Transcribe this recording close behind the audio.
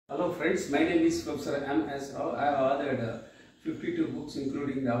Hello friends, my name is Professor M. S. Rao. I have authored 52 books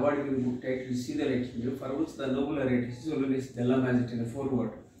including the award-winning book titled See the Right in You, for which the Nobel laureate is always Della Magic in a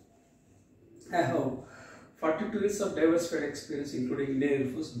foreword. I have 42 years of diversified experience including Indian Air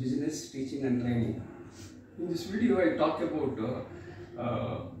Force, business, teaching and training. In this video I talk about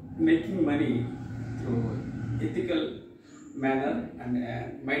making money through ethical manner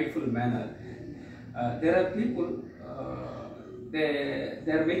and mindful manner. There are people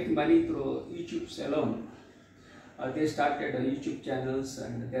they are making money through YouTube alone. They started YouTube channels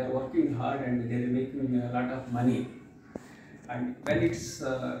and they are working hard and they are making a lot of money. And when it is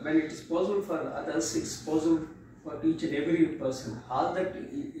possible for others, it's possible for each and every person. All that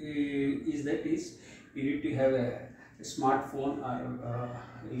is you need to have a smartphone, or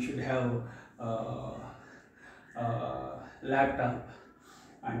you should have laptop,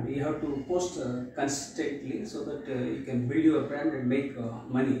 and you have to post consistently so that you can build your brand and make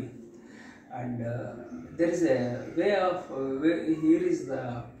money. And there is a way of here is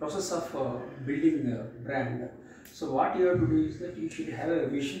the process of building a brand. So what you have to do is that you should have a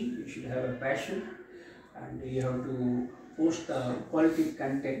vision, you should have a passion, and you have to post quality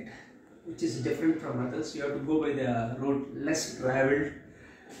content which is different from others. You have to go by the road less traveled,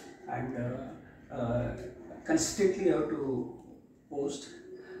 and consistently you have to post.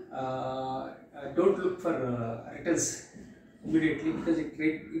 Don't look for returns immediately, because it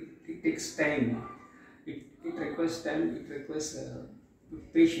takes time. It requires time, it requires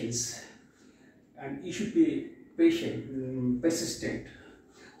patience, and you should be patient, persistent.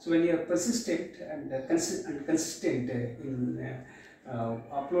 So when you are persistent and consistent in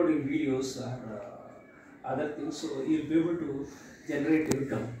uploading videos or other things, so you'll be able to generate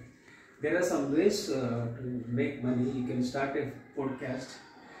income. There are some ways to make money. You can start a podcast,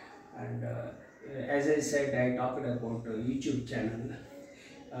 and as I said, I talked about a YouTube channel,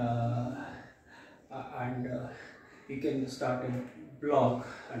 and you can start a blog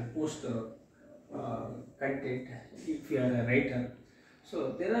and post content if you are a writer.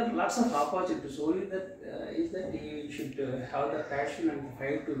 So there are lots of opportunities. Only that is that you should have the passion and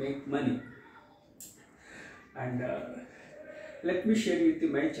fight to make money. And let me share with you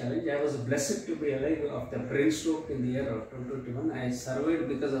my challenge. I was blessed to be alive of the brain stroke in the year of 2021. I survived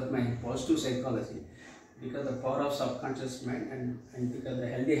because of my positive psychology, because of the power of subconscious mind, and because of the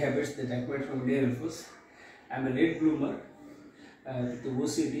healthy habits that I acquired from Indian Air Force. I am a late bloomer with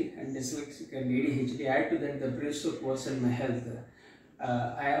OCD and Dyslexic and ADHD. Add to that the brain stroke worsened my health.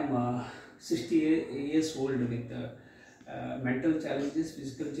 I am 60 years old with mental challenges,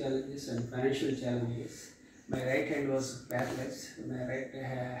 physical challenges and financial challenges. My right hand was paralyzed, my right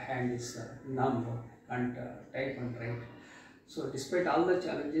hand is numb, can't type and write. So despite all the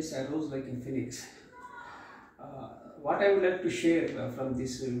challenges, I rose like a phoenix. What I would like to share from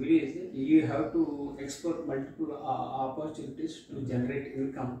this video is that you have to explore multiple opportunities to generate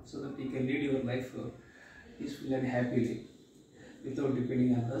income so that you can lead your life peacefully and happily without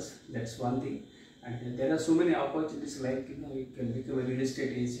depending on others. That's one thing. And there are so many opportunities, like you can become a real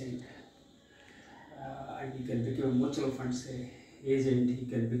estate agent, and you can become a mutual funds agent, you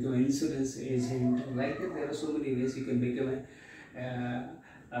can become an insurance agent. Like that, there are so many ways you can become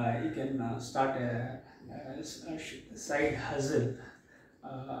you can start a side hustle,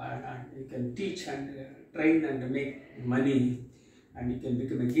 and you can teach and train and make money, and you can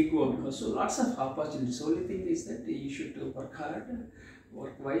become a gig worker. So lots of opportunities. Only thing is that you should work hard,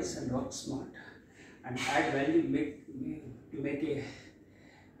 work wise and work smart, and add value to make a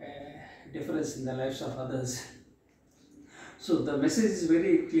difference in the lives of others. So the message is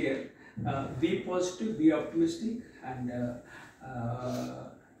very clear. Be positive, be optimistic, and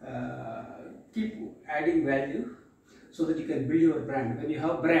keep adding value so that you can build your brand. When you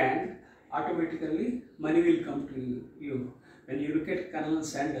have brand, automatically money will come to you. When you look at Colonel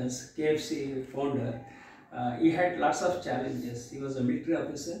Sanders, KFC founder, he had lots of challenges. He was a military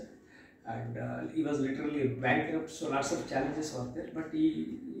officer, and he was literally bankrupt, so lots of challenges were there, but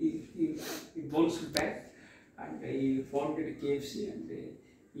he bounced back and he founded KFC, and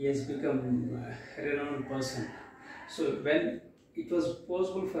he has become a renowned person. So when it was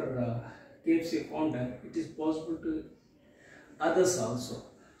possible for KFC founder, it is possible to others also.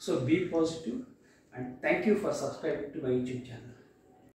 So be positive, and thank you for subscribing to my YouTube channel.